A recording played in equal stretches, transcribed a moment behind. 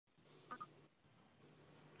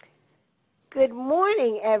Good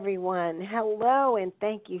morning, everyone. Hello, and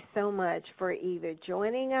thank you so much for either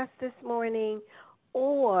joining us this morning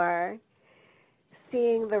or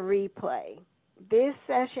seeing the replay. This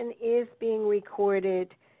session is being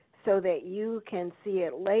recorded so that you can see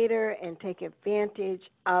it later and take advantage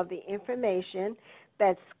of the information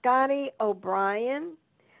that Scotty O'Brien,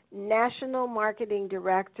 National Marketing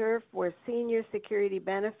Director for Senior Security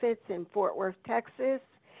Benefits in Fort Worth, Texas,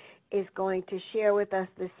 is going to share with us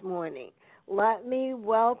this morning. Let me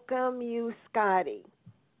welcome you, Scotty.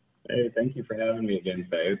 Hey, thank you for having me again,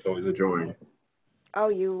 Faye. It's always a joy. Oh,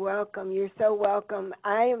 you're welcome. You're so welcome.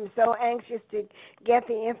 I am so anxious to get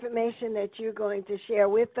the information that you're going to share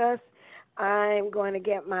with us. I'm going to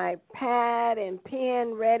get my pad and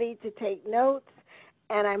pen ready to take notes,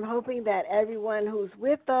 and I'm hoping that everyone who's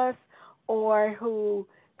with us or who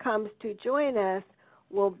comes to join us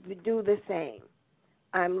will do the same.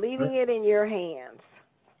 I'm leaving it in your hands.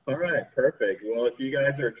 All right, perfect. Well, if you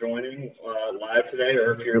guys are joining live today,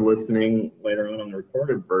 or if you're listening later on the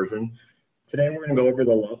recorded version, today we're going to go over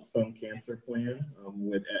the lump sum cancer plan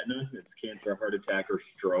with Aetna. It's cancer, heart attack, or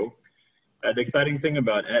stroke. The exciting thing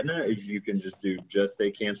about Aetna is you can just do just a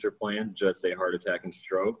cancer plan, just a heart attack and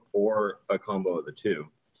stroke, or a combo of the two.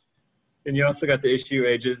 And you also got the issue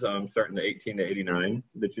ages starting to 18 to 89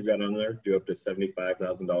 that you've got on there, do up to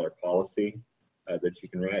 $75,000 policy that you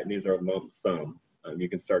can write, and these are lump sum. You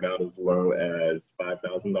can start out as low as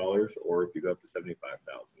 $5,000, or if you go up to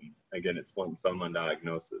 $75,000. Again, it's lump sum on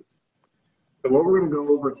diagnosis. So what we're going to go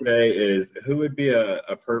over today is who would be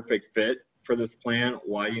a perfect fit for this plan,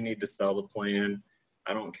 why you need to sell the plan.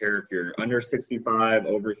 I don't care if you're under 65,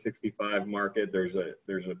 over 65 market. There's a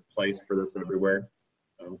place for this everywhere.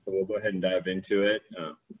 So we'll go ahead and dive into it.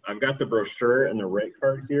 I've got the brochure and the rate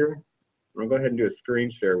cards here. I'm going to go ahead and do a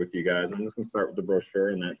screen share with you guys. I'm just going to start with the brochure,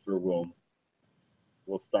 and that's where we'll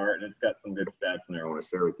start. And it's got some good stats in there I want to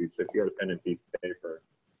share with you. So if you got a pen and piece of paper,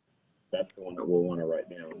 that's the one that we'll want to write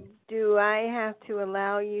down. Do I have to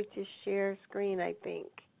allow you to share screen, I think?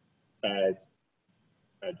 I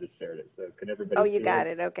just shared it. So can everybody see it? Oh, you got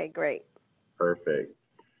it. Okay, great. Perfect.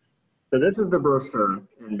 So this is the brochure.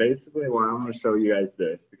 And basically why I want to show you guys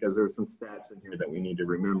this, because there's some stats in here that we need to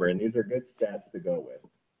remember. And these are good stats to go with.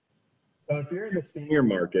 So if you're in the senior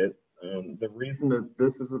market, the reason that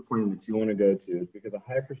this is a plan that you want to go to is because a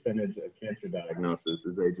high percentage of cancer diagnosis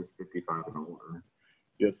is ages 55 and older.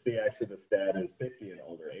 You'll see actually the stat is 50 and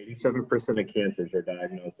older. 87% of cancers are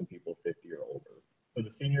diagnosed in people 50 or older. For the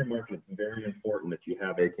senior market, it's very important that you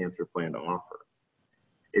have a cancer plan to offer.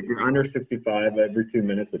 If you're under 65, every 2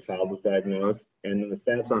 minutes a child is diagnosed, and then the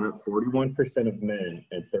stats on it, 41% of men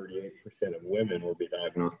and 38% of women will be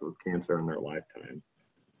diagnosed with cancer in their lifetime.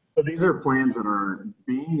 So these are plans that are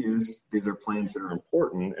being used. These are plans that are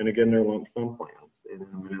important. And again, they're lump sum plans. And in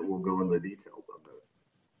a minute, we'll go into the details of this.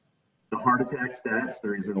 The heart attack stats, the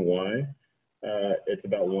reason why, it's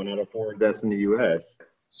about 1 out of 4 deaths in the U.S.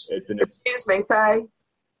 Excuse me, Faye.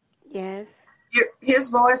 Yes. His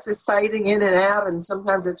voice is fading in and out, and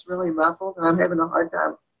sometimes it's really muffled, and I'm having a hard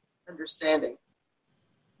time understanding.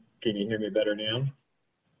 Can you hear me better now?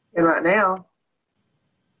 And right now.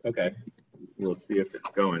 Okay. We'll see if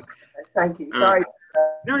it's going. Thank you. Sorry.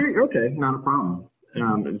 No, you're okay. Not a problem.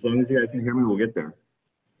 As long as you guys can hear me, we'll get there.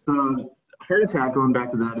 So heart attack, going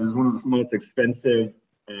back to that, is one of the most expensive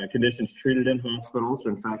conditions treated in hospitals.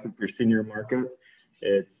 In fact, if you're senior market,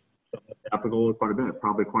 it's applicable quite a bit.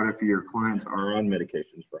 Probably quite a few of your clients are on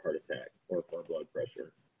medications for heart attack or for blood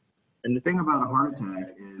pressure. And the thing about a heart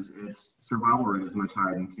attack is its survival rate is much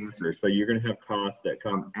higher than cancer. So you're going to have costs that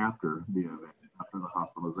come after the event, after the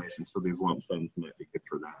hospitalization. So these lump sums might be good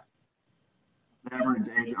for that. The average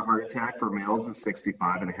age of heart attack for males is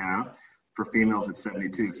 65 and a half. For females, it's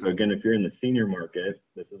 72. So again, if you're in the senior market,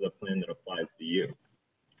 this is a plan that applies to you.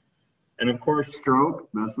 And of course, stroke,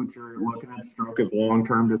 that's what you're looking at. Stroke is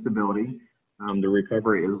long-term disability. The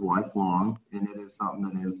recovery is lifelong, and it is something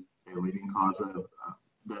that is a leading cause of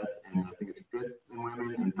death. And I think it's fifth in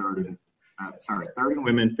women and third in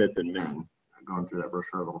women, fifth in men. I'm going through that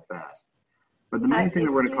brochure a little fast. But the main thing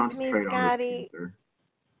that we're going to concentrate on is cancer.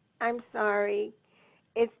 I'm sorry.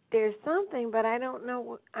 There's something, but I don't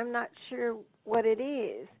know. I'm not sure what it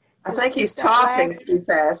is. I think he's talking too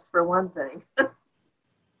fast, for one thing.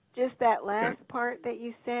 Just that last part that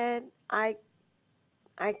you said, I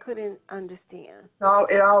couldn't understand. No,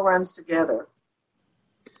 it all runs together.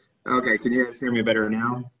 Okay, can you guys hear me better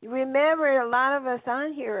now? Remember, a lot of us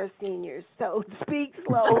on here are seniors, so speak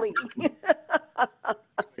slowly.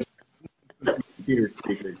 Computer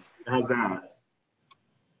speaker. How's that?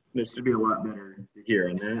 This should be a lot better to hear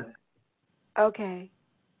on that. Okay.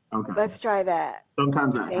 Okay. Let's try that.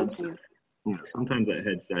 Sometimes that Thank headset. you. sometimes that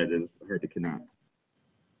headset is hard to connect.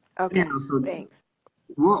 Okay, so thanks.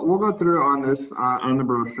 We'll go through on this, on the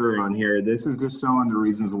brochure on here. This is just showing the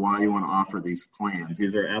reasons why you want to offer these plans.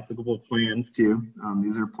 These are applicable plans too.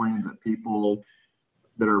 These are plans that people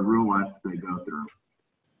that are real life that they go through.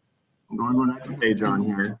 I'm going to the next page on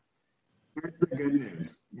here. Here's the good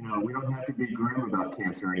news. We don't have to be grim about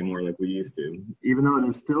cancer anymore like we used to. Even though it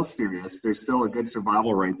is still serious, there's still a good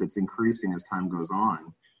survival rate that's increasing as time goes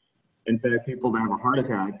on. In fact, people that have a heart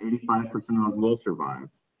attack, 85% of those will survive.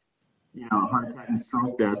 Heart attack and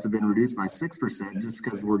stroke deaths have been reduced by 6% just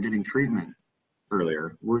because we're getting treatment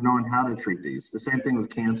earlier. We're knowing how to treat these. The same thing with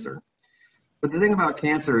cancer. But the thing about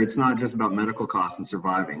cancer, it's not just about medical costs and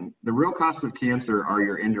surviving. The real costs of cancer are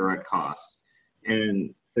your indirect costs.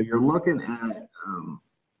 And so you're looking at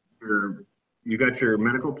you got your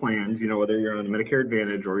medical plans, whether you're on Medicare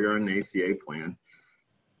Advantage or you're on an ACA plan.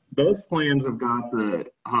 Those plans have got the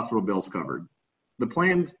hospital bills covered. The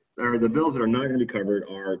plans or the bills that are not going to be covered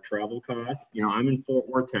are travel costs. I'm in Fort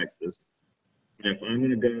Worth, Texas. And if I'm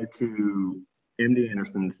going to go to MD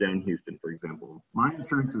Anderson's down in Houston, for example, my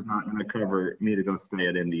insurance is not going to cover me to go stay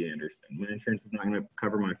at MD Anderson. My insurance is not going to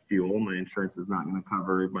cover my fuel. My insurance is not going to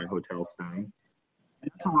cover my hotel stay.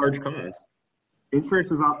 That's a large cost.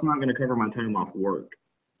 Insurance is also not going to cover my time off work.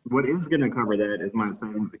 What is going to cover that is my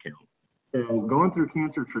savings account. So going through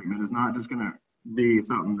cancer treatment is not just going to be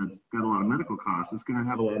something that's got a lot of medical costs. It's going to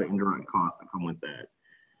have a lot of indirect costs that come with that.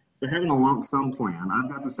 So having a lump sum plan, I've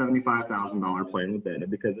got the $75,000 plan with Aetna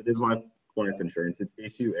because it is life insurance. It's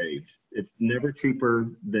issue age. It's never cheaper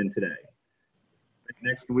than today. Like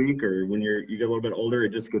next week or when you get a little bit older,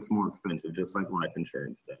 it just gets more expensive, just like life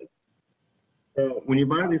insurance does. So when you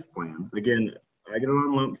buy these plans, again, I get it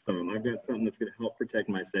on lump sum. I've got something that's going to help protect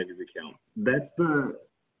my savings account. That's the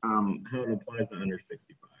how it applies to under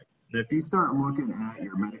 65. And if you start looking at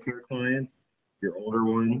your Medicare clients, your older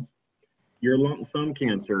ones, your lump sum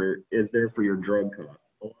cancer is there for your drug costs.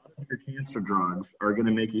 A lot of your cancer drugs are going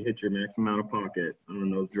to make you hit your max amount of pocket on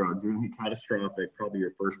those drugs. You're going to be catastrophic, probably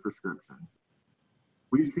your first prescription.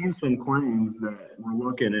 We've seen some claims that we're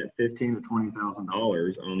looking at $15,000 to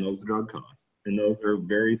 $20,000 on those drug costs, and those are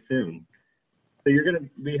very soon. So you're going to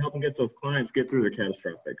be helping get those clients get through their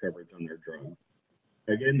catastrophic coverage on their drugs.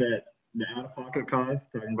 Again, the out-of-pocket costs,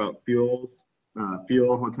 talking about fuel,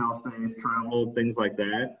 hotel stays, travel, things like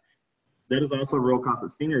that, that is also a real cost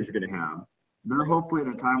that seniors are going to have. They're hopefully at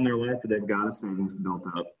a time in their life that they've got a savings built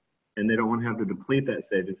up, and they don't want to have to deplete that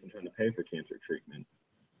savings and trying to pay for cancer treatment.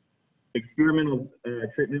 Experimental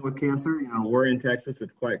treatment with cancer, we're in Texas.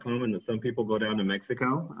 It's quite common that some people go down to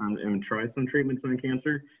Mexico and try some treatments on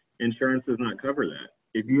cancer. Insurance does not cover that.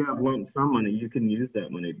 If you have lump sum money, you can use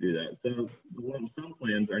that money to do that. So the lump sum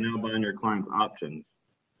plans are now buying their clients options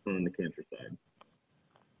on the cancer side.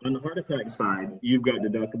 On the heart attack side, you've got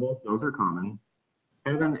deductibles. Those are common.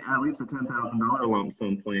 Having at least a $10,000 lump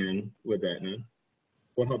sum plan with Aetna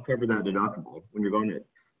will help cover that deductible when you're going to.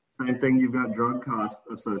 Same thing, you've got drug costs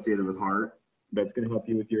associated with heart. That's going to help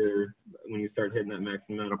you with when you start hitting that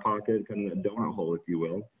maximum out of pocket, kind of that donut hole, if you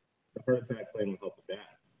will. The heart attack plan will help with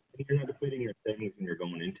that. You're not depleting your savings when you're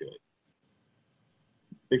going into it.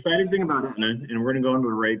 The exciting thing about Aetna, and we're going to go into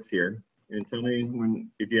the rates here, and tell me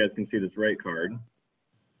if you guys can see this rate card.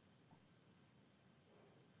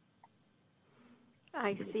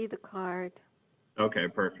 I see the card. Okay,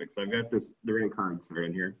 perfect. So I've got the rate cards right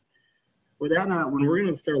in here. With Aetna, when we're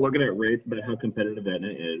going to start looking at rates about how competitive Aetna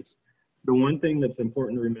is, the one thing that's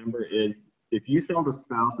important to remember is if you sell to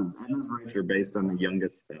spouses, Aetna's rates are based on the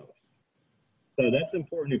youngest spouse. So that's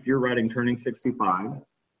important if you're writing turning 65.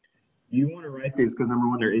 You want to write these because, number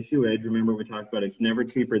one, they're issue age. Remember, we talked about it's never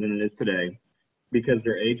cheaper than it is today because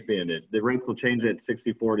they're age banded. The rates will change at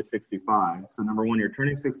 64 to 65. So, number one, you're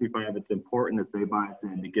turning 65. It's important that they buy it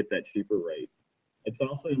then to get that cheaper rate. It's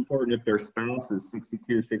also important if their spouse is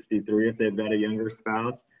 62, 63, if they've got a younger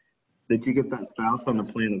spouse, that you get that spouse on the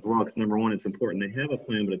plan as well. Because, number one, it's important they have a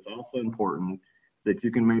plan, but it's also important that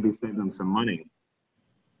you can maybe save them some money.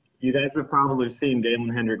 You guys have probably seen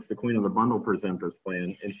Galen Hendricks, the queen of the bundle, present this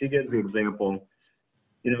plan, and she gives the example,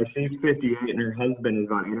 she's 58 and her husband is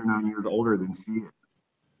about 8 or 9 years older than she is.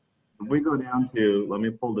 If we go down to, let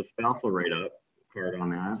me pull the spousal rate up card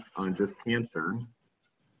on that, on just cancer.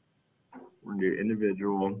 We're going to do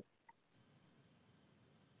individual.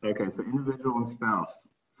 Okay, so individual and spouse.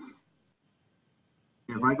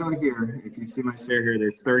 If I go here, if you see my share here,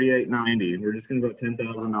 there's $38.90. We're just going to go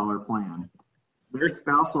 $10,000 plan. Their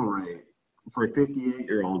spousal rate for a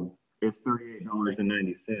 58-year-old is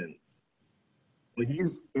 $38.90. Well,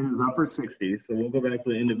 he's in his upper 60s, so we'll go back to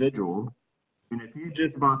the individual. And if he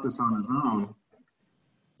just bought this on his own,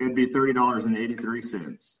 it'd be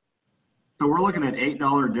 $30.83. So we're looking at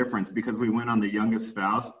 $8 difference because we went on the youngest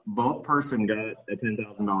spouse. Both person got a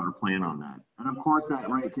 $10,000 plan on that. And of course that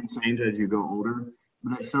rate can change as you go older,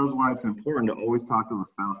 but that shows why it's important to always talk to the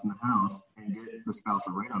spouse in the house and get the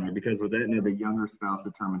spousal rate on there, because with Aetna, the younger spouse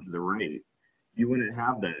determines the rate. You wouldn't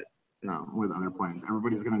have that with other plans.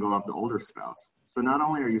 Everybody's going to go off the older spouse. So not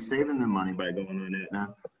only are you saving them money by going on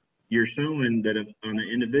Aetna, you're showing that if on an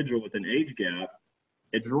individual with an age gap,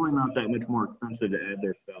 it's really not that much more expensive to add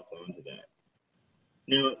their spouse onto that.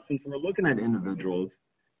 Now, since we're looking at individuals,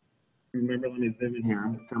 remember, let me zoom in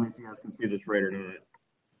here. Tell me if you guys can see this right or not.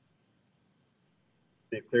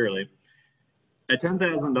 See it clearly. At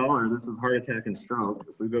 $10,000, this is heart attack and stroke.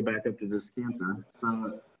 If we go back up to just cancer,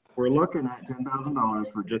 so we're looking at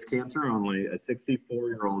 $10,000 for just cancer only. A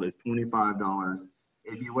 64-year-old is $25.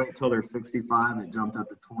 If you wait till they're 65, it jumped up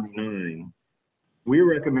to $29. We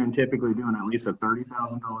recommend typically doing at least a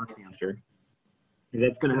 $30,000 cancer.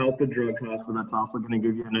 That's going to help with drug costs, but that's also going to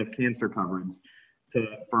give you enough cancer coverage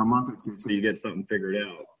for a month or two till you get something figured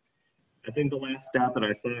out. I think the last stat that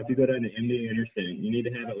I saw, if you go down to MD Anderson, you need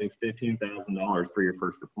to have at least $15,000 for your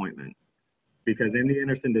first appointment, because MD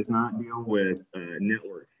Anderson does not deal with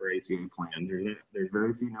networks for ACA plans. There's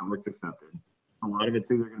very few networks accepted. A lot of it's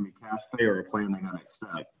either going to be cash pay or a plan they got to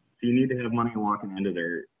accept. So you need to have money walking in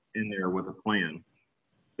there with a plan.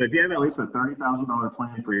 So if you have at least a $30,000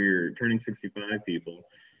 plan for your turning 65 people,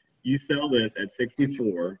 you sell this at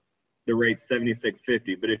 64, the rate's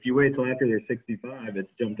 $76.50. But if you wait till after they're 65,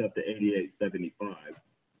 it's jumped up to $88.75. So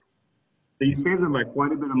you save them by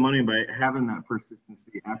quite a bit of money by having that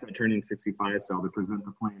persistency at that turning 65 sale to present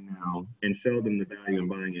the plan now and show them the value in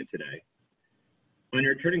buying it today. On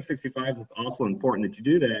your turning 65, it's also important that you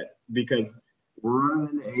do that because we're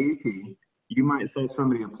running into AEP. You might sell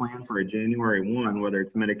somebody a plan for a January 1, whether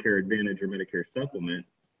it's Medicare Advantage or Medicare Supplement.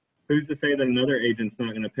 Who's to say that another agent's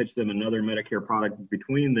not going to pitch them another Medicare product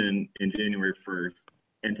between then and January 1st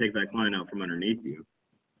and take that client out from underneath you?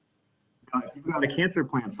 If you've got a cancer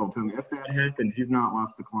plan sold to them, if that happens, you've not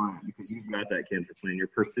lost a client because you've got that cancer plan. Your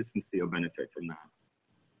persistency will benefit from that.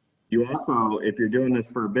 You also, if you're doing this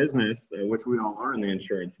for a business, which we all are in the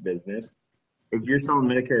insurance business, if you're selling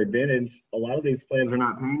Medicare Advantage, a lot of these plans are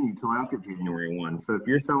not paying you till after January 1. So if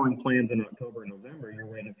you're selling plans in October and November, you're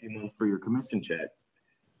waiting a few months for your commission check.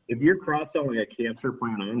 If you're cross-selling a cancer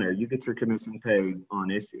plan on there, you get your commission paid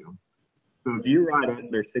on issue. So if you write it,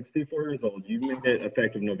 they're 64 years old, you made it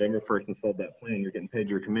effective November 1st and sold that plan, you're getting paid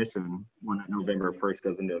your commission when that November 1st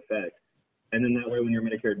goes into effect. And then that way, when your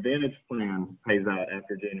Medicare Advantage plan pays out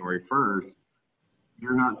after January 1st,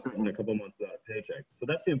 you're not sitting a couple months without a paycheck. So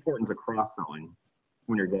that's the importance of cross-selling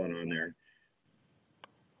when you're going on there.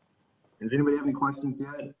 Does anybody have any questions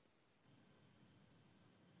yet?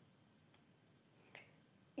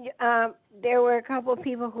 There were a couple of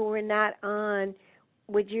people who were not on.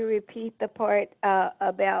 Would you repeat the part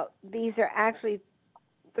about these are actually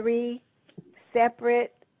 3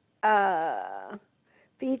 separate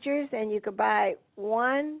features, and you could buy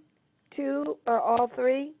 1, 2, or all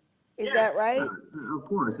 3? Is that right? Of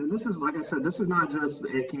course. And this is, like I said, this is not just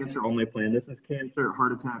a cancer-only plan. This is cancer,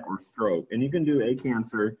 heart attack, or stroke. And you can do a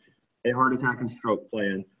cancer, a heart attack and stroke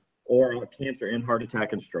plan, or a cancer and heart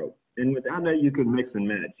attack and stroke. And with that, you can mix and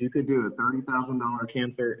match. You could do a $30,000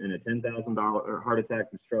 cancer and a $10,000 heart attack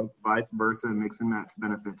and stroke, vice versa, mix and match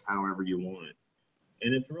benefits however you want.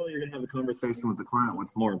 And it's really, you're going to have a conversation with the client,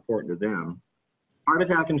 what's more important to them. Heart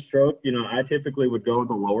attack and stroke, I typically would go with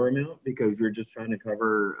the lower amount because you're just trying to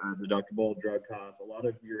cover deductible, drug costs. A lot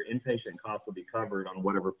of your inpatient costs will be covered on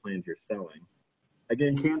whatever plans you're selling.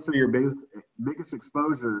 Again, cancer, your biggest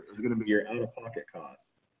exposure is going to be your out-of-pocket costs.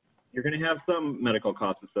 You're going to have some medical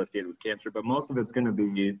costs associated with cancer, but most of it's going to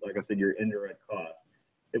be, like I said, your indirect costs.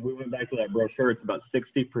 If we went back to that brochure, it's about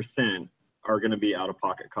 60% are going to be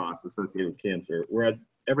out-of-pocket costs associated with cancer, whereas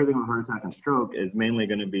everything with heart attack and stroke is mainly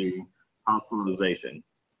going to be hospitalization,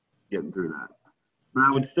 getting through that. But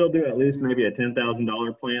I would still do at least maybe a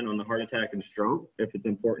 $10,000 plan on the heart attack and stroke if it's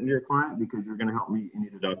important to your client, because you're going to help meet any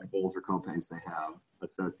deductibles or copays they have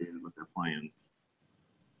associated with their plans.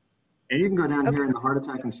 And you can go down here in the heart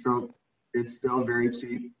attack and stroke. It's still very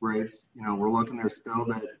cheap rates. We're looking, there's still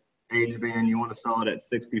that age band. You want to sell it at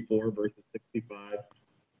 64 versus 65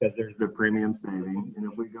 because there's the premium saving.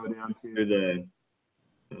 And if we go down to the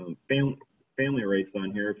family rates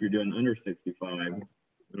on here, if you're doing under 65, and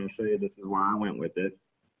I'll show you, this is why I went with it.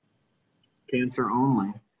 Cancer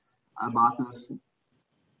only. I bought this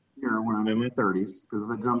here when I'm in my 30s because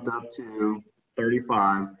if it jumped up to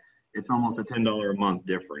 35, it's almost a $10 a month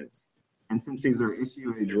difference. And since these are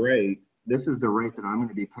issue age rates, this is the rate that I'm going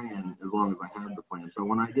to be paying as long as I have the plan. So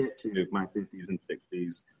when I get to my 50s and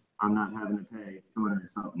 60s, I'm not having to pay $200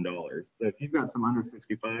 something. So if you've got some under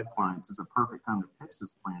 65 clients, it's a perfect time to pitch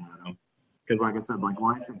this plan at them. Because like I said, like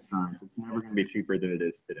life insurance, it's never going to be cheaper than it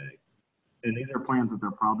is today. And these are plans that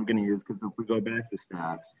they're probably going to use because if we go back to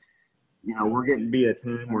stats, you know, we're getting to be a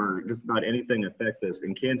time where just about anything affects us,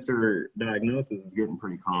 and cancer diagnosis is getting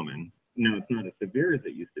pretty common. Now, it's not as severe as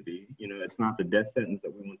it used to be. You know, it's not the death sentence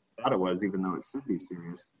that we once thought it was, even though it should be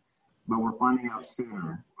serious. But we're finding out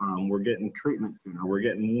sooner. We're getting treatment sooner. We're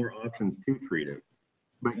getting more options to treat it.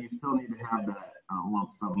 But you still need to have that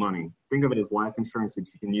lump sum money. Think of it as life insurance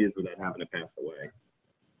that you can use without having to pass away.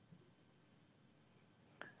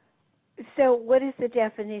 So what is the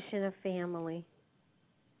definition of family?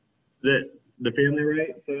 The family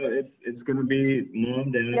rate, so it's going to be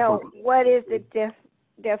mom, dad. No, what is the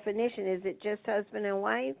definition? Is it just husband and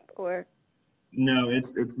wife, or? No,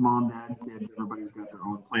 it's mom, dad, kids. Everybody's got their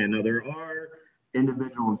own plan. Now there are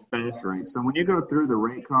individual and spouse rates. So when you go through the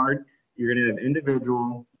rate card, you're going to have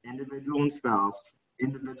individual and spouse,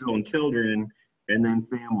 individual and children, and then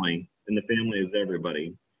family. And the family is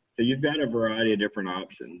everybody. So you've got a variety of different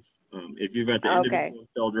options. If you've got the individual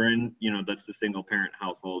children, you know, that's the single parent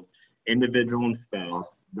household. Individual and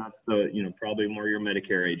spouse, that's the, you know, probably more your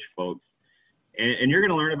Medicare age folks. And you're going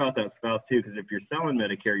to learn about that spouse too, because if you're selling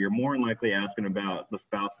Medicare, you're more than likely asking about the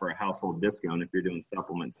spouse for a household discount if you're doing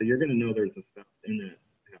supplements. So you're going to know there's a spouse in that.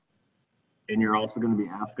 And you're also going to be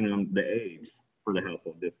asking them the age for the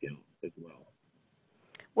household discount as well.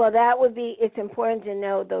 Well, that would be, it's important to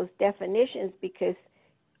know those definitions because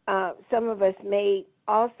some of us may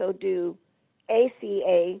also do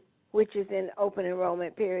ACA, which is an open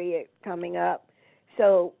enrollment period coming up.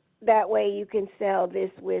 So that way you can sell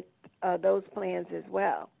this with those plans as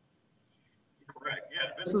well. Correct.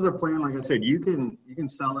 Yeah, this is a plan, like I said, you can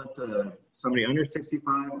sell it to somebody under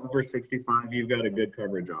 65, over 65. You've got a good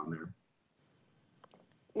coverage on there.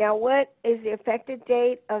 Now, what is the effective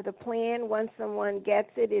date of the plan once someone gets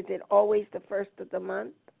it? Is it always the first of the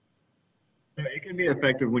month? So it can be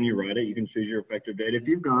effective when you write it. You can choose your effective date. If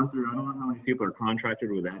you've gone through, I don't know how many people are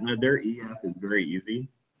contracted with Aetna. Their EF is very easy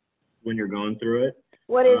when you're going through it.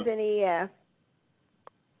 What is an EF?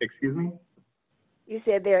 Excuse me? You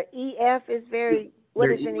said their EF is very, what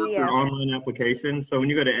is an EF? Their online application. So when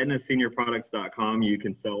you go to aetnaseniorproducts.com, you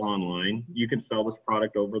can sell online. You can sell this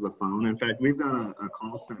product over the phone. In fact, we've got a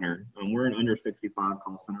call center. We're an under 65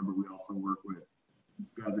 call center, but we also work with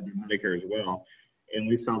guys that do Medicare as well. And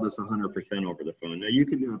we sell this 100% over the phone. Now, you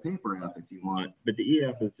can do a paper app if you want, but the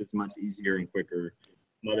EF is just much easier and quicker.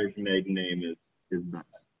 Mother's maiden name is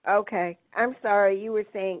best. Okay. I'm sorry. You were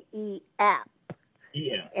saying EAP.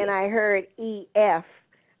 EF. And I heard EF.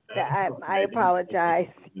 I apologize.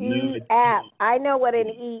 EAP. I know what an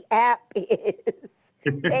EAP is.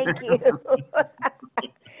 Thank you.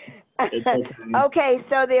 Okay,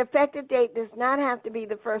 so the effective date does not have to be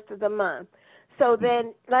the first of the month. So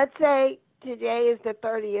then let's say today is the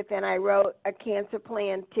 30th and I wrote a cancer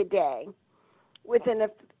plan today.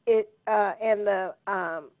 And the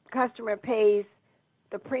customer pays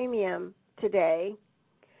the premium today.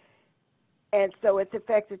 And so it's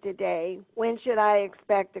effective today. When should I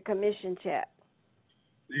expect a commission check?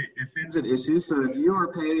 It sends it issues. So if you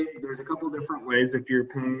are paid, there's a couple different ways. If you're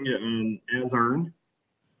paid as earned,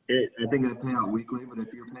 I think they pay out weekly. But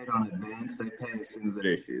if you're paid on advance, they pay as soon as it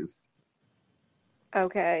issues.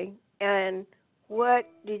 Okay. And would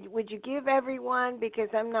you give everyone, because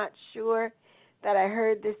I'm not sure that I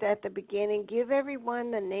heard this at the beginning, give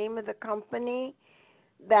everyone the name of the company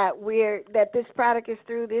that this product is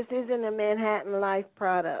through? This isn't a Manhattan Life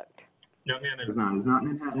product. No, ma'am, it's not. It's not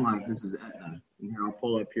Manhattan Life. This is Aetna. And here, I'll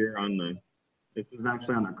pull up here this is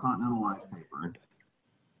actually on the Continental Life paper.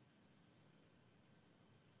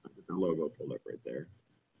 I'll get the logo pulled up right there.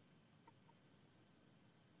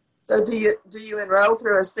 So do you enroll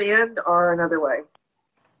through Ascend or another way?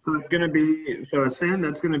 So it's going to be, Ascend,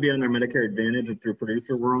 that's going to be on their Medicare Advantage and through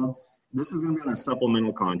Producer World. This is going to be on a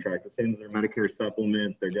supplemental contract, the same as their Medicare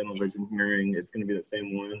supplement, their dental vision hearing. It's going to be the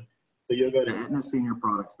same one. So you'll go to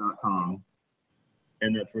aetnaseniorproducts.com,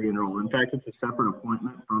 and that's where you enroll. In fact, it's a separate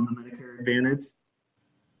appointment from the Medicare Advantage.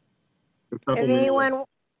 If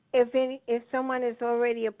someone is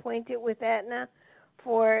already appointed with Aetna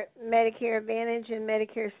for Medicare Advantage and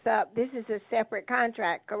Medicare Sup, this is a separate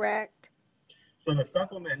contract, correct? So the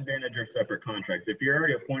supplement and Advantage are separate contracts. If you're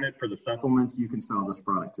already appointed for the supplements, you can sell this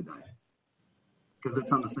product today because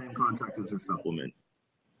it's on the same contract as the supplement.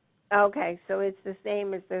 Okay, so it's the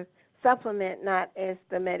same as the supplement, not as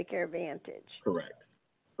the Medicare Advantage. Correct.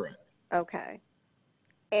 Okay.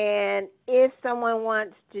 And if someone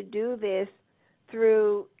wants to do this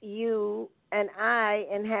through you and I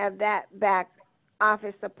and have that back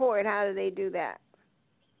office support, how do they do that?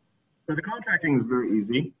 So the contracting is very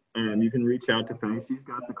easy. You can reach out to Faye. She's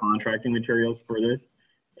got the contracting materials for this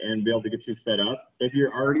and be able to get you set up. If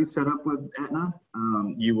you're already set up with Aetna,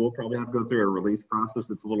 you will probably have to go through a release process.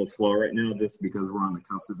 It's a little slow right now just because we're on the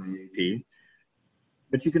cusp of AAP.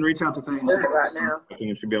 But you can reach out to Faye and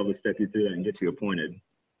she'll be able to step you through that and get you appointed.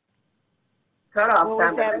 Cutoff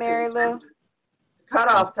time to make any changes.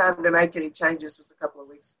 Cutoff time to make any changes was a couple of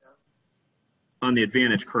weeks ago. On the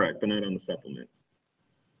Advantage, correct, but not on the supplement.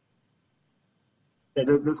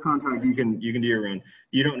 So this contract you can do your own.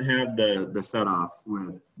 You don't have the set offs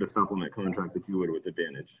with the supplement contract that you would with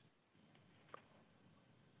Advantage.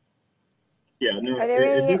 Yeah, no.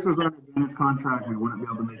 If this was on Advantage contract, we wouldn't be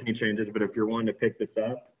able to make any changes. But if you're wanting to pick this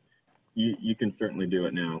up, you can certainly do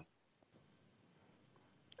it now.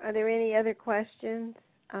 Are there any other questions?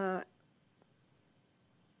 And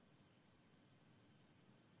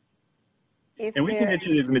we can hit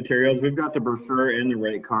you these materials. We've got the brochure and the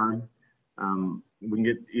rate card. We can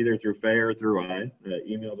get either through Faye or through I.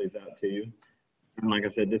 Email these out to you. And like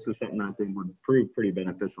I said, this is something I think would prove pretty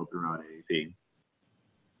beneficial throughout AAP.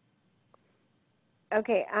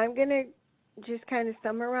 Okay, I'm going to just kind of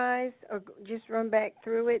summarize or just run back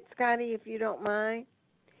through it, Scotty, if you don't mind.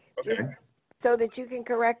 Okay. Just so that you can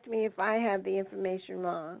correct me if I have the information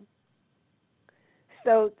wrong.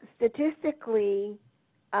 So statistically,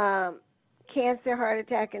 cancer, heart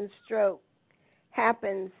attack, and stroke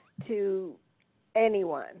happens to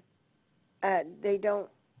anyone.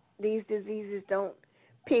 These diseases don't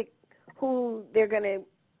pick who they're going to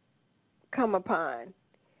come upon.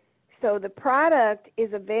 So the product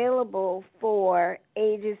is available for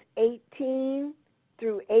ages 18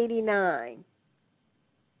 through 89.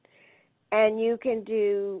 And you can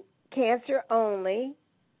do cancer only,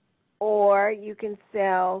 or you can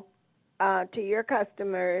sell to your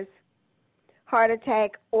customers heart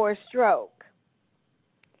attack or stroke.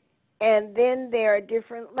 And then there are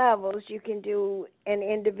different levels. You can do an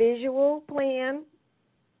individual plan.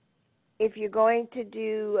 If you're going to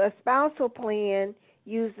do a spousal plan,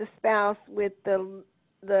 use the spouse with the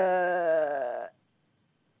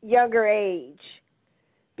younger age,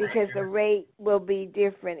 because the rate will be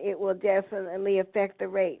different. It will definitely affect the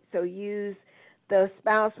rate. So use the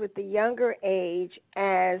spouse with the younger age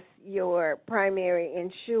as your primary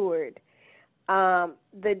insured.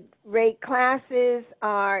 The rate classes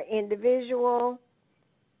are individual,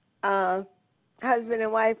 husband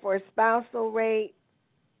and wife or spousal rate,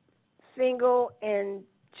 single and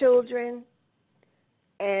children,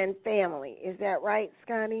 and family. Is that right,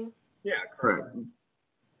 Scotty? Yeah, correct.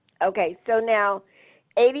 Okay, so now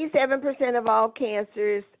 87% of all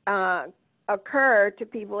cancers occur to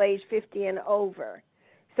people age 50 and over.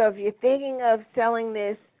 So if you're thinking of selling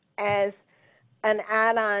this as an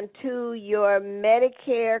add-on to your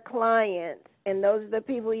Medicare clients, and those are the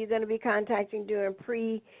people you're going to be contacting during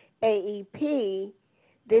pre-AEP,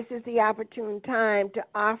 this is the opportune time to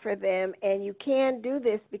offer them, and you can do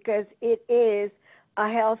this because it is a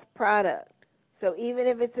health product. So even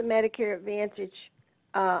if it's a Medicare Advantage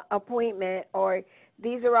appointment, or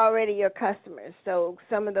these are already your customers, so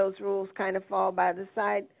some of those rules kind of fall by the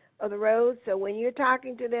side of the road. So when you're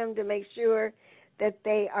talking to them to make sure that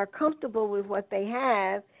they are comfortable with what they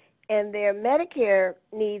have and their Medicare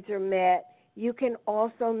needs are met, you can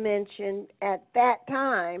also mention at that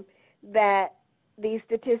time that these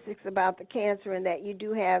statistics about the cancer and that you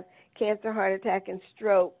do have cancer, heart attack, and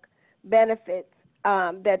stroke benefits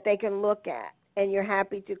that they can look at, and you're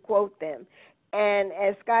happy to quote them. And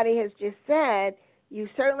as Scotty has just said, you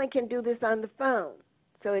certainly can do this on the phone.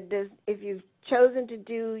 So it does, if you've chosen to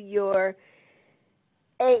do your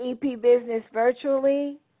AEP business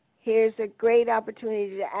virtually, here's a great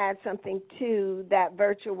opportunity to add something to that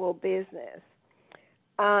virtual business.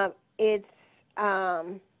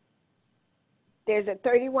 There's a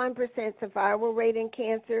 31% survival rate in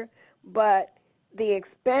cancer, but the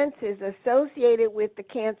expenses associated with the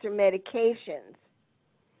cancer medications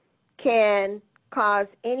can cause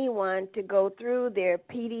anyone to go through their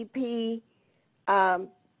PDP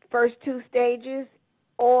first two stages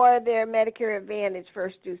or their Medicare Advantage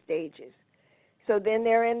first two stages. So then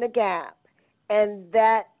they're in the gap, and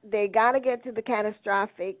that they got to get to the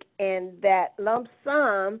catastrophic, and that lump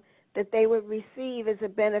sum that they would receive as a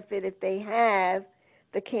benefit if they have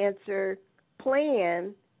the cancer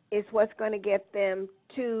plan is what's going to get them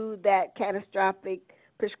to that catastrophic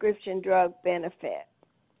prescription drug benefit.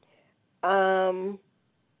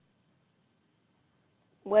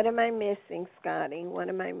 What am I missing, Scotty? What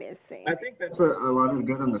am I missing? I think that's a lot of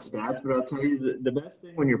good on the stats, but I'll tell you the best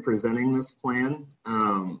thing when you're presenting this plan,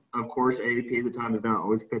 of course, AAP, the time is now,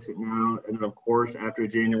 always pitch it now. And then, of course, after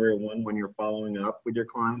January 1, when you're following up with your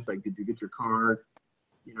clients, like, did you get your card?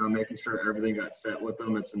 You know, making sure everything got set with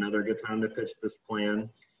them. It's another good time to pitch this plan.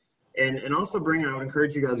 And also I would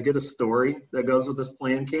encourage you guys to get a story that goes with this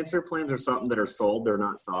plan. Cancer plans are something that are sold, they're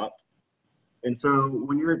not shopped. And so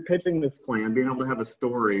when you're pitching this plan, being able to have a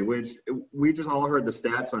story, which we just all heard the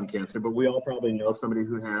stats on cancer, but we all probably know somebody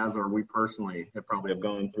who has, or we personally have probably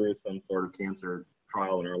gone through some sort of cancer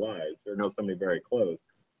trial in our lives, or know somebody very close.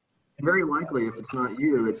 And very likely, if it's not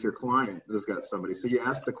you, it's your client that's got somebody. So you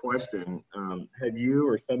ask the question, have you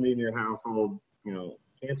or somebody in your household,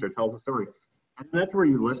 cancer? Tells a story. And that's where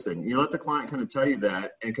you listen. You let the client kind of tell you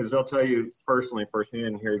that, and because they'll tell you personally,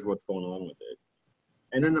 firsthand, here's what's going on with it.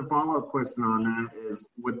 And then the follow-up question on that is,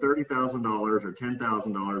 would $30,000 or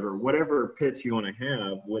 $10,000 or whatever pitch you want to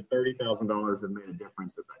have, would $30,000 have made a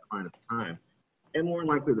difference at that client at the time? And more than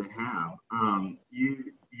likely they have.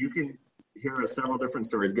 You can hear several different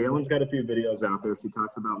stories. Galen's got a few videos out there. She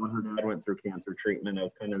talks about when her dad went through cancer treatment. That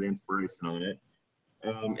was kind of the inspiration on it.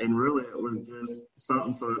 And really it was just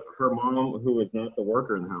something so her mom, who was not the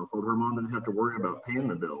worker in the household, her mom didn't have to worry about paying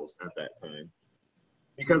the bills at that time.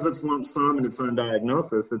 Because it's lump sum and it's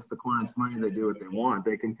undiagnosis, it's the client's money. They do what they want.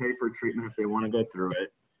 They can pay for treatment if they want to go through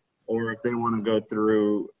it, or if they want to go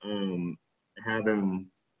through having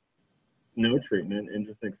no treatment and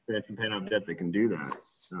just expansion paying off debt, they can do that.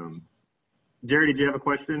 Jerry, did you have a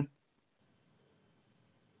question?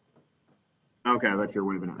 Okay, I thought you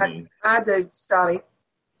were waving at me. I do, Scotty.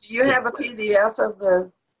 Do you have a PDF of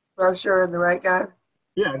the brochure and the rate guide?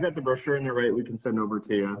 Yeah, I've got the brochure and the rate we can send over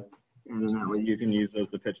to you. And then that way you can use those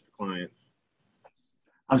to pitch to clients.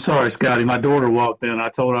 I'm sorry, Scotty. My daughter walked in. I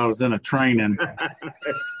told her I was in a training.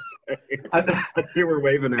 You were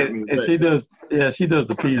waving at me. And she does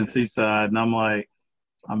the PNC side, and I'm like,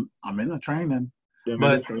 I'm in a training. Yeah,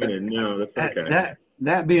 but no, that's okay.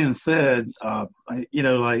 That being said, I don't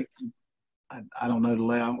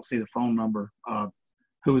know I don't see the phone number.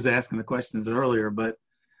 Who was asking the questions earlier? But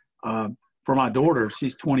for my daughter,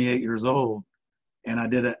 she's 28 years old. And I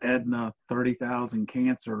did an Aetna 30,000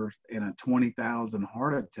 cancer and a 20,000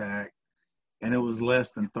 heart attack, and it was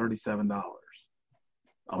less than $37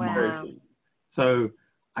 a month. So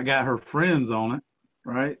I got her friends on it,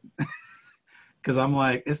 right? Because I'm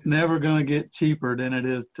like, it's never going to get cheaper than it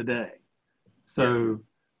is today. So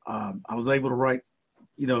I was able to write,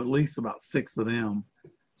 at least about 6 of them.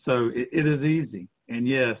 So it is easy. And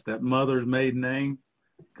yes, that mother's maiden name,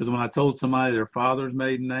 because when I told somebody their father's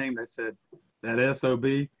maiden name, they said, that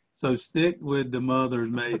SOB, so stick with the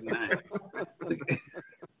mother's maiden name.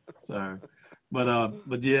 So,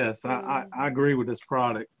 but yes, I agree with this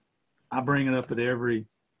product. I bring it up at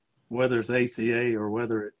whether it's ACA or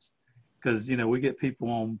whether it's, because, we get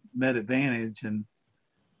people on Med Advantage and,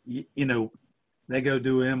 they go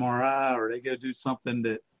do an MRI or they go do something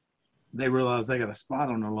that they realize they got a spot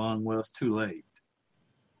on their lung. Well, it's too late,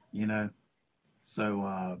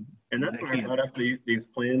 So, and that's why I brought up these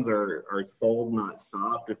plans are sold, not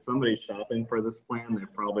shopped. If somebody's shopping for this plan, they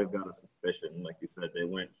probably have got a suspicion. Like you said, they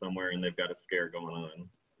went somewhere and they've got a scare going on.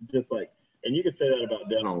 Just like, and you could say that about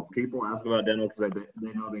dental. People ask about dental because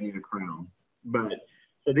they know they need a crown. But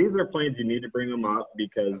so these are plans you need to bring them up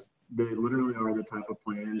because they literally are the type of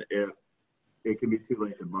plan if it can be too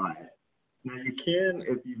late to buy it. Now you can,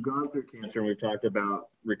 if you've gone through cancer, and we've talked about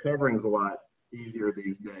recovering is a lot easier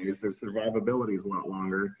these days. Their survivability is a lot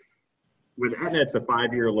longer. With Aetna, it's a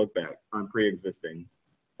 5-year look back on pre-existing.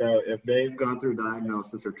 So if they've gone through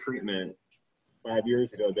diagnosis or treatment 5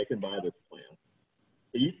 years ago, they can buy this plan.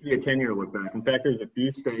 It used to be a 10-year look back. In fact, there's a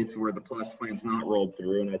few states where the plus plan's not rolled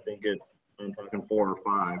through, and I think I'm talking 4 or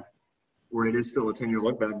 5, where it is still a 10-year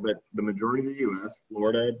look back. But the majority of the U.S.,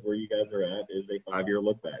 Florida, where you guys are at, is a 5-year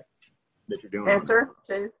look back that you're doing. Cancer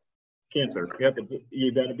too. Cancer. Yep.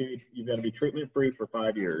 You've got to be treatment free for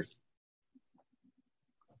 5 years.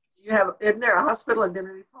 Isn't there a hospital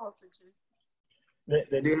indemnity policy too?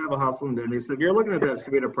 They do have a hospital indemnity. So if you're looking at that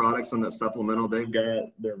suite of products on that supplemental, they've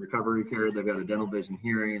got their recovery care, they've got a dental, vision,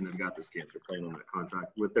 hearing, and they've got this cancer plan on that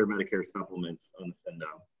contract with their Medicare supplements on the send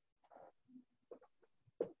down.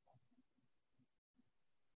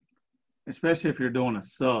 Especially if you're doing a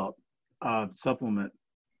supplement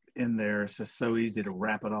in there, it's just so easy to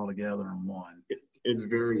wrap it all together in one. It's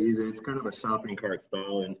very easy. It's kind of a shopping cart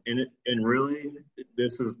style, and really,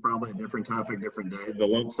 this is probably a different topic, different day. The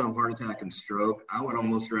lump sum heart attack and stroke, I would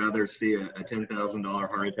almost rather see a $10,000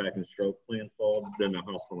 heart attack and stroke plan sold than a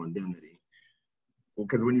hospital indemnity.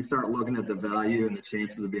 because when you start looking at the value and the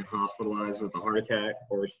chances of being hospitalized with a heart attack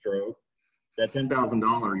or a stroke, that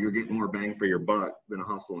 $10,000, you're getting more bang for your buck than a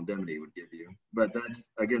hospital indemnity would give you. But that's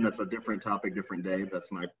a different topic, different day.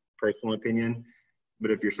 That's my personal opinion.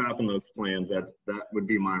 But if you're shopping those plans, that would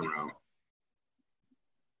be my route.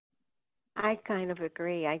 I kind of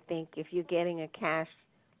agree. I think if you're getting a cash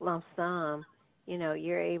lump sum,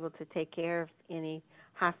 you're able to take care of any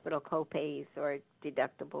hospital copays or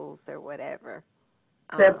deductibles or whatever.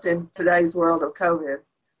 Except in today's world of COVID.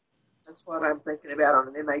 That's what I'm thinking about on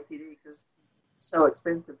an MAPD, because it's so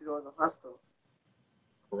expensive to go in the hospital.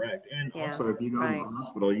 Correct. And Yeah, also, if you go to the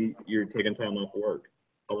hospital, you're taking time off work.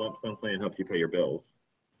 A lump sum plan helps you pay your bills.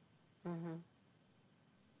 Mm-hmm.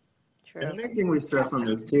 True. And the main thing we stress on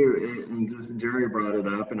this too, and just Jerry brought it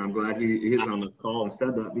up, and I'm glad he's on this call and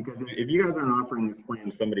said that, because if you guys aren't offering these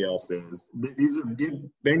plans, somebody else is. These have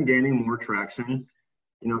been gaining more traction.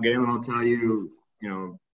 Galen will tell you,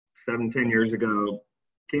 7-10 years ago,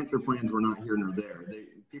 cancer plans were not here nor there.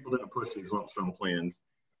 People didn't push these lump sum plans.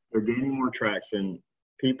 They're gaining more traction.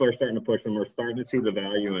 People are starting to push them. We're starting to see the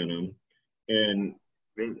value in them, and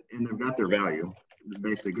they've got their value. Is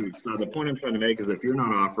basically. So the point I'm trying to make is, if you're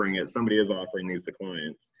not offering it, somebody is offering these to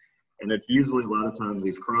clients. And it's usually a lot of times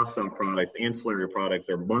these cross-sell products, ancillary products,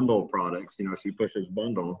 or bundle products. She pushes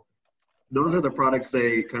bundle. Those are the products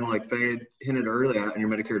they, kind of like Faye hinted earlier at in your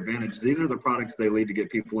Medicare Advantage, these are the products they lead to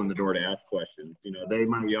get people in the door to ask questions. They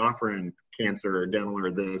might be offering cancer or dental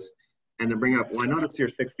or this, and they bring up, well, I noticed you're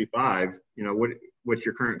 65, what's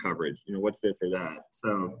your current coverage? What's this or that?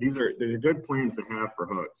 So these are good plans to have for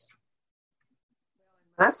hooks.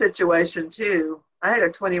 My situation too, I had a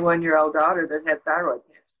 21-year-old daughter that had thyroid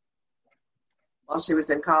cancer while she was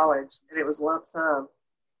in college, and it was lump sum.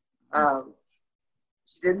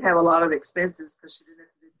 She didn't have a lot of expenses because she didn't have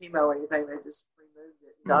to do chemo or anything. They just removed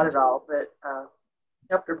it and got it all, but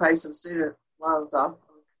helped her pay some student loans off.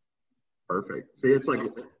 Perfect. See, it's like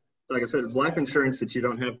I said, it's life insurance that you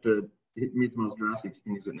don't have to meet the most drastic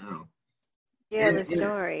things it now. Yeah, the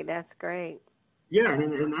story. That's great. Yeah,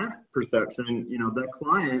 and in that perception, that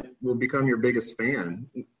client will become your biggest fan.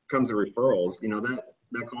 It comes to referrals.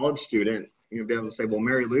 That college student, you'll be able to say, well,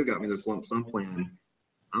 Mary Lou got me this lump sum plan.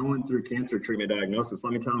 I went through cancer treatment diagnosis.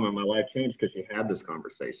 Let me tell them how my life changed because she had this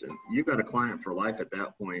conversation. You've got a client for life at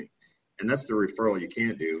that point, and that's the referral you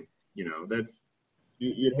can't do.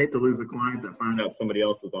 You'd hate to lose a client that found out somebody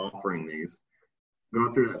else was offering these.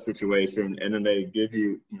 Go through that situation, and then they give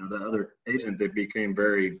you, the other agent that became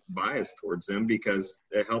very biased towards them because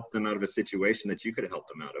it helped them out of a situation that you could have helped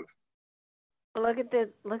them out of. Well,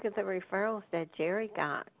 look at the referrals that Jerry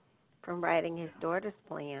got from writing his daughter's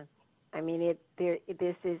plan. I mean,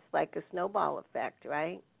 this is like a snowball effect,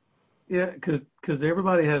 right? Yeah, because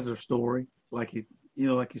everybody has their story. Like you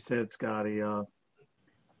said, Scotty.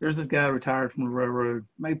 There's this guy retired from the railroad,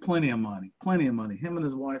 made plenty of money. Him and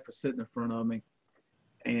his wife are sitting in front of me.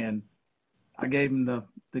 And I gave him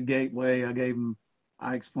the gateway.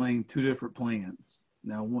 I explained 2 different plans.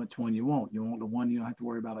 Now, which one you want? You want the one you don't have to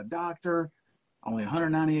worry about a doctor, only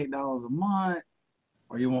 $198 a month,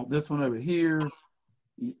 or you want this one over here?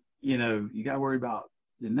 You got to worry about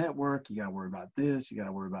the network. You got to worry about this. You got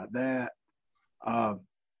to worry about that.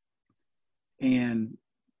 And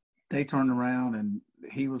they turned around and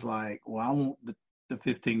he was like, well, I want the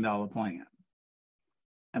 $15 plan.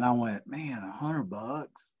 And I went, man, $100,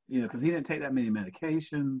 because he didn't take that many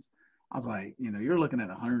medications. I was like, you're looking at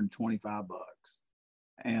 $125.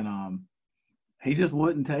 And he just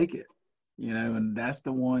wouldn't take it, and that's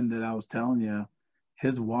the one that I was telling you.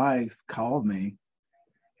 His wife called me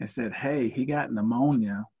and said, hey, he got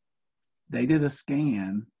pneumonia. They did a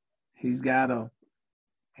scan. He's got a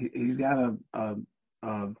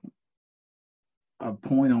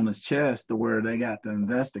point on his chest to where they got to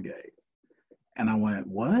investigate. And I went,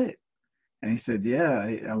 what? And he said,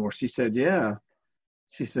 yeah. Or she said, yeah.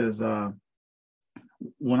 She says,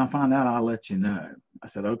 when I find out, I'll let you know. I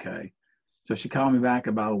said, okay. So she called me back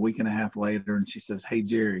about a week and a half later, and she says, hey,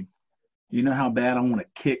 Jerry, you know how bad I want to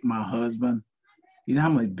kick my husband? You know how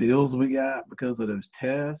many bills we got because of those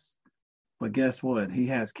tests? But guess what? He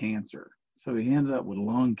has cancer. So he ended up with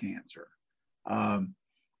lung cancer.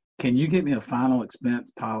 Can you get me a final expense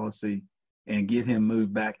policy and get him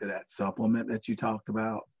moved back to that supplement that you talked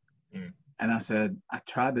about? Mm. And I said, I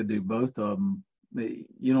tried to do both of them.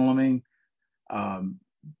 You know what I mean?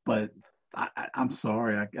 But I'm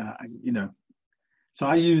sorry. So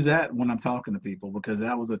I use that when I'm talking to people because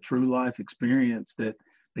that was a true life experience that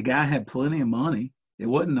the guy had plenty of money. It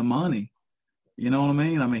wasn't the money. You know what I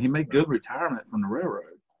mean? I mean, he made good retirement from the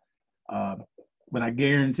railroad. But I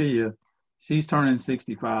guarantee you, she's turning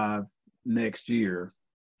 65. next year,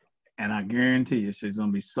 and I guarantee you she's going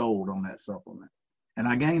to be sold on that supplement. And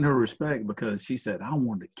I gained her respect because she said, I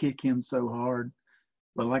wanted to kick him so hard.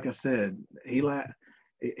 But like I said, he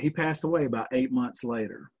passed away about 8 months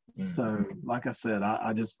later. Mm-hmm. So like I said,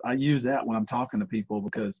 I use that when I'm talking to people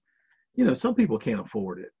because, you know, some people can't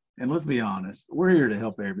afford it. And let's be honest, we're here to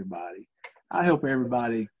help everybody. I help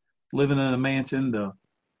everybody living in a mansion to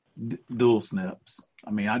dual snips.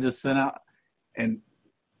 I mean, I just sent out, and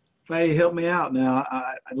Faye, help me out now.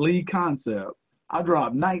 I lead concept. I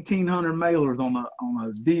dropped 1,900 mailers on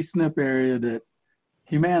a D-SNP area that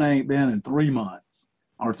Humana ain't been in 3 months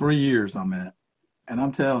or 3 years, I meant. And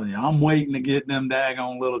I'm telling you, I'm waiting to get them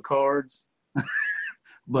daggone little cards.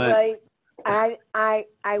 But I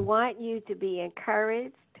want you to be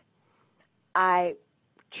encouraged. I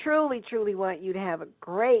truly, truly want you to have a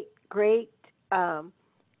great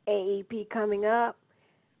AEP coming up.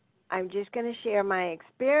 I'm just going to share my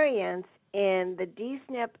experience in the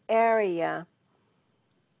D-SNP area.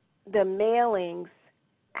 The mailings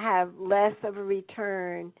have less of a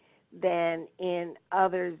return than in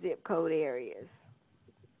other zip code areas.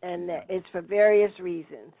 And it's for various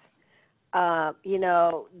reasons. You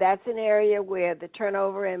know, that's an area where the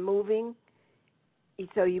turnover and moving,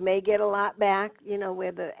 so you may get a lot back, you know,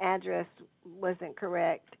 where the address wasn't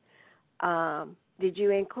correct. Did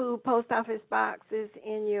you include post office boxes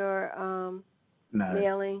in your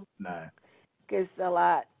mailing? No. Because a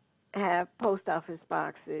lot have post office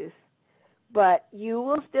boxes, but you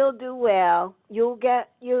will still do well. You'll get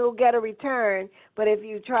a return, but if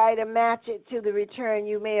you try to match it to the return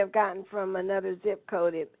you may have gotten from another zip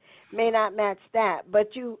code, it may not match that.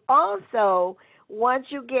 But you also, once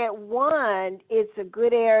you get one, it's a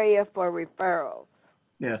good area for referrals.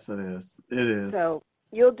 Yes, it is. It is. So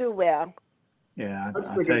you'll do well. Yeah,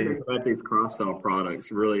 that's the good thing about these cross-sell products.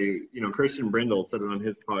 Really, you know, Christian Brindle said it on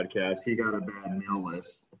his podcast. He got a bad mail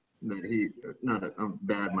list that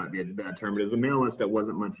bad might be a bad term, but it was a mail list that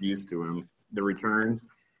wasn't much use to him, the returns.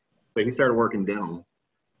 But he started working dental,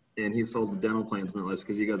 and he sold the dental plans on that list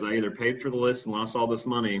because he goes, I either paid for the list and lost all this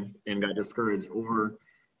money and got discouraged, or,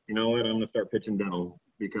 you know what, I'm going to start pitching dental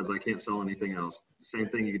because I can't sell anything else. Same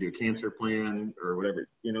thing, you could do a cancer plan or whatever.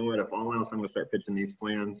 You know what, if all else, I'm going to start pitching these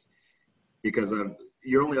plans. Because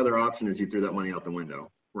your only other option is you threw that money out the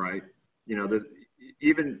window, right? You know,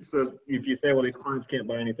 even so, if you say, well, these clients can't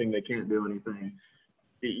buy anything, they can't do anything,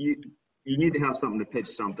 you need to have something to pitch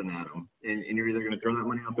something at them. And you're either going to throw that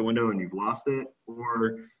money out the window and you've lost it,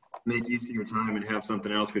 or make use of your time and have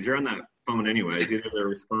something else because you're on that phone anyways. Either they're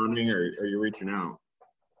responding or you're reaching out.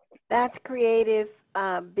 That's creative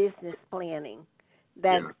business planning.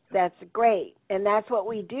 That's great. And that's what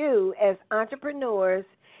we do as entrepreneurs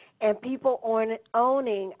and people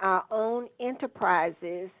owning our own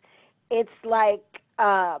enterprises. It's like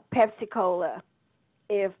Pepsi-Cola.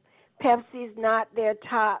 If Pepsi's not their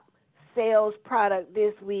top sales product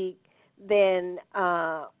this week, then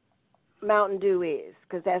Mountain Dew is,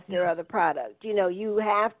 because that's their other product. You know, you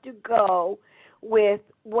have to go with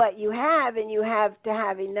what you have, and you have to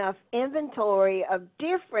have enough inventory of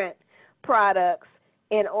different products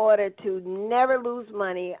in order to never lose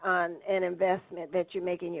money on an investment that you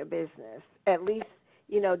make in your business. At least,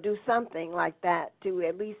 you know, do something like that to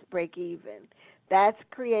at least break even. That's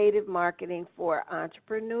creative marketing for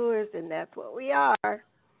entrepreneurs, and that's what we are.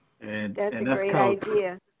 And that's and a that's great called,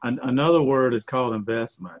 idea. Another word is called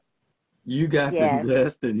investment. You got to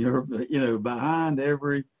invest in your, you know, behind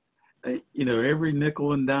every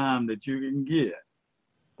nickel and dime that you can get.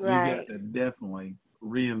 Right. You got to definitely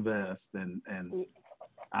reinvest and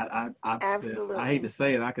I've spent, I hate to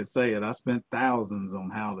say it, I could say it, I spent thousands on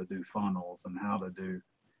how to do funnels and how to do,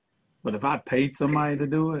 but if I paid somebody to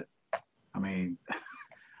do it, I mean,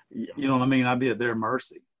 you know what I mean? I'd be at their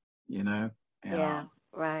mercy, you know? And,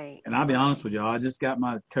 right. And I'll be honest with y'all, I just got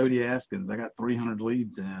my Cody Askins. I got 300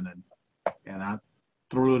 leads in and I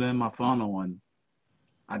threw it in my funnel, and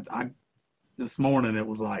I this morning it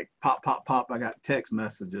was like pop, pop, pop. I got text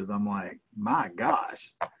messages. I'm like, my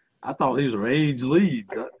gosh. I thought these were age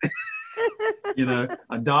leads. You know,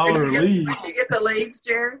 $1 a lead. Did you get the leads,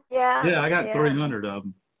 Jerry? Yeah, I got 300 of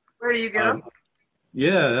them. Where do you get them?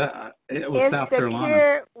 Yeah, it was South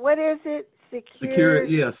Carolina. What is it?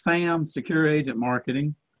 Sam, Secure Agent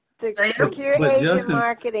Marketing. Secure Agent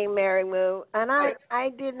Marketing, Mary Lou. And I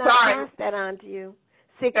did not pass that on to you.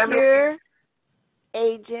 Secure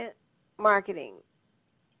Agent Marketing.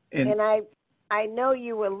 And I know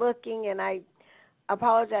you were looking, and I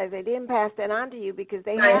apologize, I didn't pass that on to you because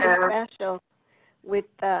they had a special with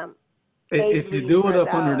if you do it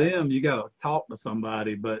up under them, you got to talk to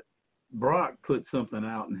somebody. But Brock put something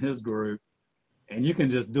out in his group, and you can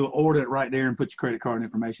just order it right there and put your credit card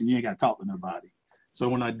information. You ain't got to talk to nobody. So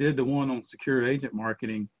when I did the one on secure agent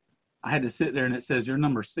marketing, I had to sit there and it says you're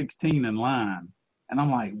number 16 in line. And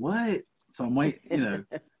I'm like, what? So I'm waiting,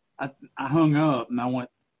 I hung up and I went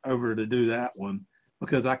over to do that one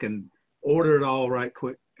because I can order it all right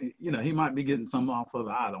quick. He might be getting some off of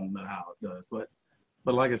it. I don't know how it does, but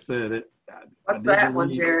like I said, What's that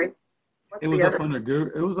one, Jerry? It was up under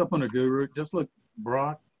Guru. Just look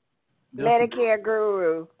Brock. Medicare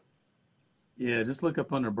Guru. Yeah, just look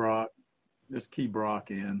up under Brock. Just key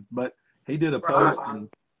Brock in. But he did a post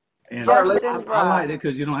and I liked it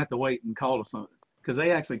because you don't have to wait and call to something. Because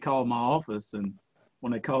they actually called my office, and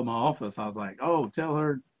when they called my office, I was like, oh, tell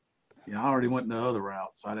her, I already went the other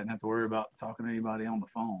route, so I didn't have to worry about talking to anybody on the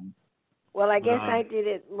phone. Well, I guess I did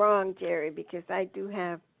it wrong, Jerry, because I do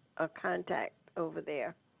have a contact over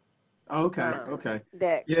there. Okay, okay.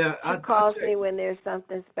 That she calls me when there's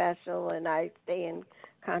something special, and I stay in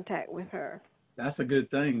contact with her. That's a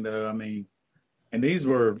good thing, though. I mean, and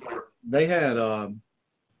they had,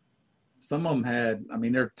 some of them had,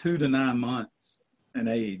 they're 2 to 9 months in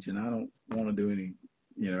age, and I don't want to do any,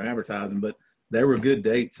 advertising, but there were good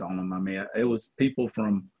dates on them. It was people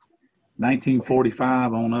from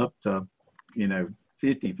 1945 on up to,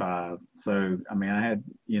 55. So, I had,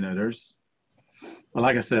 but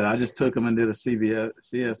like I said, I just took them and did a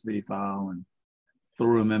CSV file and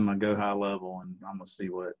threw them in my Go High level, and I'm going to see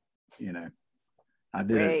what, I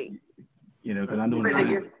did it, because I'm doing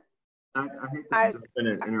it. I hate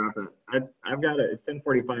to interrupt it. I've got it's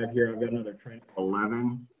 10:45 here. I've got another train at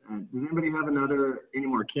 11. Does anybody have any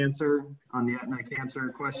more cancer on the Aetna cancer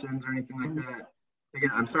questions or anything like that? Again,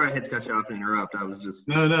 I'm sorry I had to cut you off and interrupt. I was just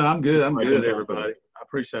no, I'm good. I'm good, everybody. I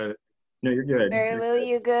appreciate it. No, you're good. Mary Lou,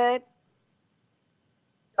 you good?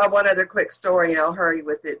 One other quick story, and I'll hurry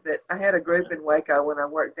with it. But I had a group in Waco when I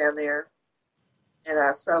worked down there, and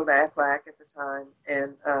I sold Aflac at the time,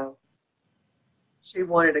 and she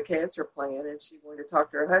wanted a cancer plan, and she wanted to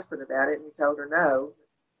talk to her husband about it, and he told her no,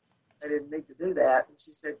 they didn't need to do that. And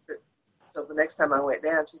she said, so the next time I went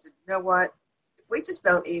down, she said, you know what, if we just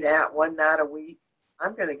don't eat out one night a week,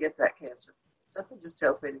 I'm going to get that cancer. Something just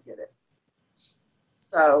tells me to get it.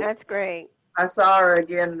 So that's great. I saw her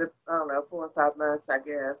again in, 4 or 5 months, I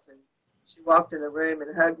guess, and she walked in the room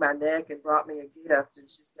and hugged my neck and brought me a gift, and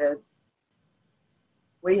she said,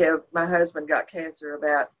 my husband got cancer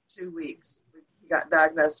about 2 weeks. He got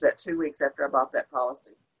diagnosed about 2 weeks after I bought that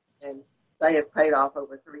policy, and they have paid off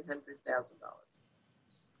over $300,000.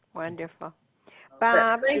 Wonderful.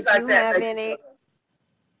 Bob, did you have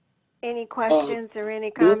any questions or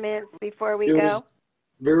any comments before we go? Was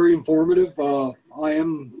very informative. I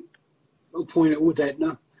am appointed with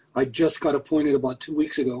Aetna. I just got appointed about 2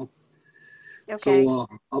 weeks ago. Okay. So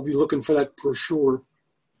I'll be looking for that brochure.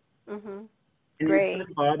 Mm-hmm. Great. You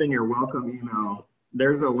send Bob in your welcome email,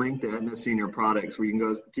 there's a link to Aetna Senior Products where you can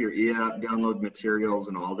go to your e-app, download materials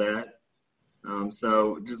and all that.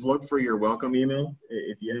 So just look for your welcome email.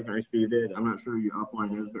 If you haven't received it, I'm not sure who your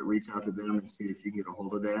upline is, but reach out to them and see if you can get a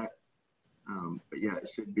hold of that. But yeah, it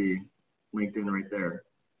should be linked in right there.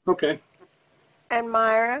 Okay. And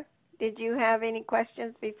Myra, did you have any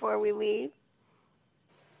questions before we leave?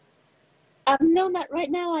 No, not right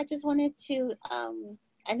now. I just wanted to,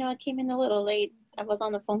 I know I came in a little late. I was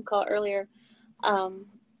on the phone call earlier.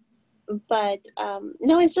 But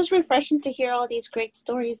no, it's just refreshing to hear all these great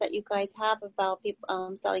stories that you guys have about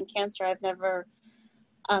people selling cancer. I've never,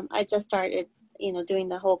 I just started, doing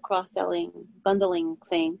the whole cross-selling, bundling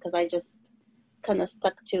thing because I just kind of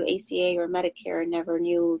stuck to ACA or Medicare and never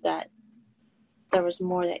knew that there was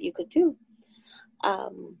more that you could do.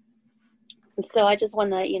 So I just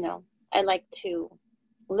want to, I like to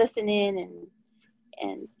listen in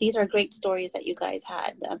and these are great stories that you guys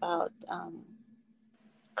had about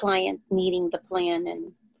clients needing the plan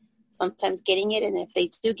and sometimes getting it. And if they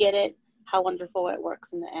do get it, how wonderful it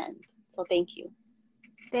works in the end. So thank you.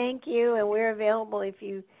 Thank you. And we're available if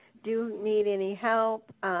you do need any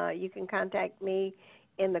help. You can contact me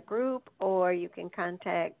in the group or you can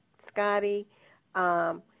contact Scotty.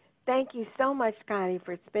 Thank you so much, Scotty,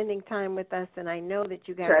 for spending time with us. And I know that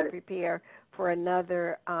you got to prepare for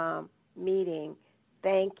another meeting.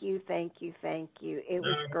 Thank you. It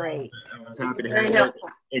was great. I was happy to have you.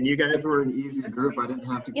 And you guys were an easy group. I didn't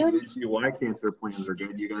have to convince you why cancer plans are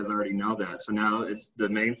good. You guys already know that. So now the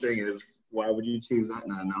main thing is, why would you choose that?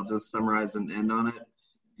 And I'll just summarize and end on it.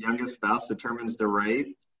 Youngest spouse determines the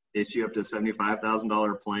rate. Issue up to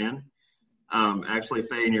 $75,000 plan. Actually,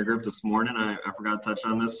 Faye, in your group this morning, I forgot to touch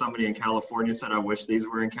on this. Somebody in California said, I wish these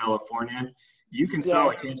were in California. You can sell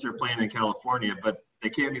a cancer plan in California, but they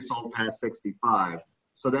can't be sold past 65.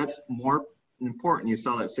 So that's more important you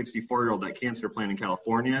saw that 64-year-old, that cancer plan in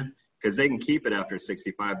California, because they can keep it after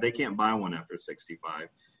 65. They can't buy one after 65.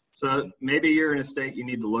 So maybe you're in a state you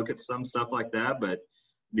need to look at some stuff like that, but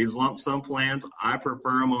these lump sum plans, I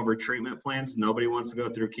prefer them over treatment plans. Nobody wants to go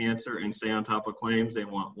through cancer and stay on top of claims. They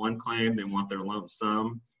want one claim. They want their lump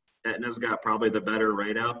sum. Aetna's got probably the better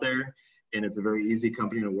rate out there, and it's a very easy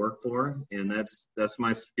company to work for. And that's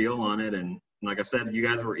my spiel on it. And like I said, you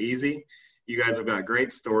guys were easy. You guys have got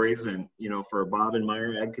great stories. And, you know, for Bob and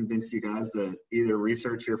Meyer, I'd convince you guys to either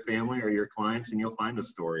research your family or your clients, and you'll find a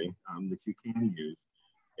story that you can use.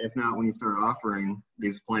 If not, when you start offering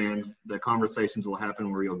these plans, the conversations will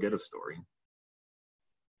happen where you'll get a story.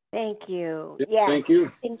 Thank you. Yeah. Thank you.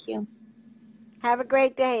 Thank you. Have a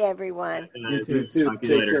great day, everyone. You too.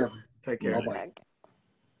 Take care. Take care. Bye-bye. Okay.